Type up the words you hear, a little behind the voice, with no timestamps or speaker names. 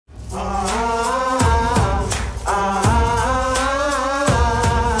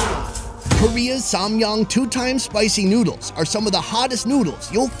Samyang 2-time spicy noodles are some of the hottest noodles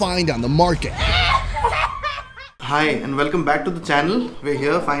you'll find on the market. Hi and welcome back to the channel. We're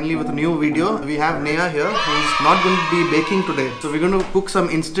here finally with a new video. We have Neha here who's not going to be baking today. So we're going to cook some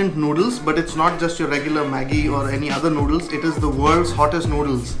instant noodles, but it's not just your regular Maggi or any other noodles. It is the world's hottest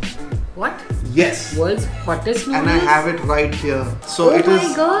noodles. What? Yes. World's hottest noodles? And I have it right here. So it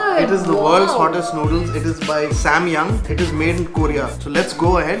is the world's hottest noodles. It is by Samyang. It is made in Korea. So let's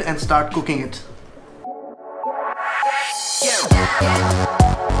go ahead and start cooking it.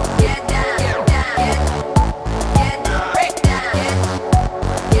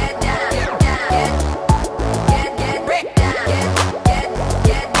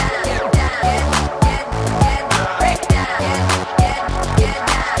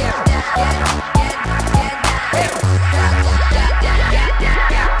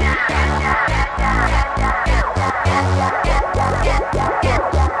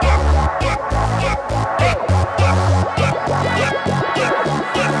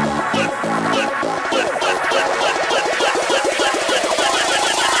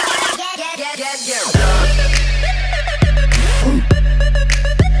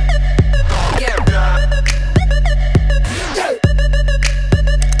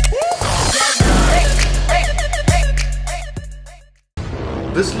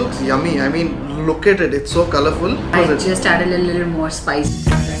 This looks yummy. I mean, look at it. It's so colorful. I just added a little more spice.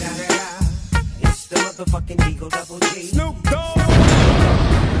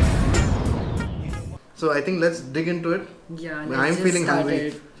 So I think let's dig into it. Yeah, I'm feeling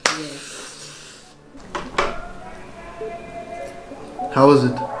hungry. Yes. How is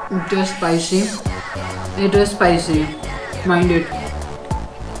it? It is spicy. It is spicy. Mind it.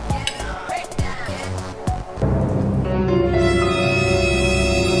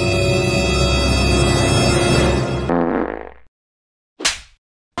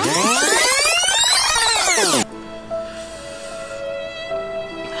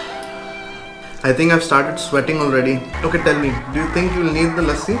 I think I've started sweating already. Okay, tell me, do you think you'll need the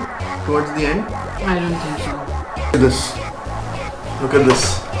lassi towards the end? I don't think so. Look at this. Look at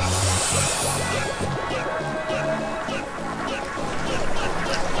this.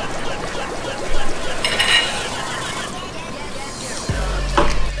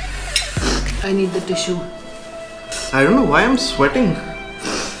 I need the tissue. I don't know why I'm sweating.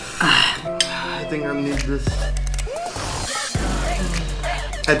 I think I need this.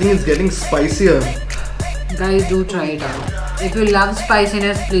 I think it's getting spicier. Guys, do try it out. If you love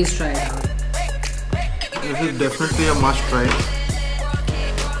spiciness, please try it out. This is definitely a must try.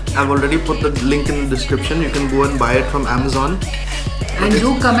 I've already put the link in the description. You can go and buy it from Amazon. And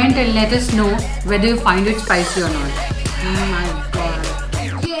do comment and let us know whether you find it spicy or not. Oh my god.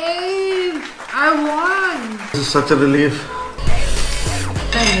 Yay! I won! This is such a relief.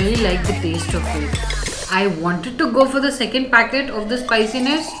 I really like the taste of it. I wanted to go for the second packet of the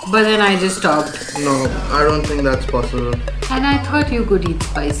spiciness, but then I just stopped. No, I don't think that's possible. And I thought you could eat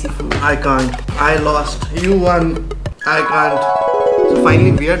spicy food. I can't. I lost. You won. I can't. So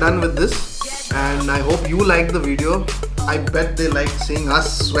finally we are done with this. And I hope you liked the video. I bet they like seeing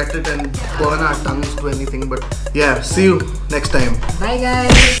us sweat it and burn our tongues to anything. But yeah, see you next time. Bye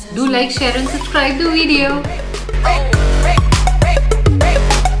guys. Do like, share and subscribe the video.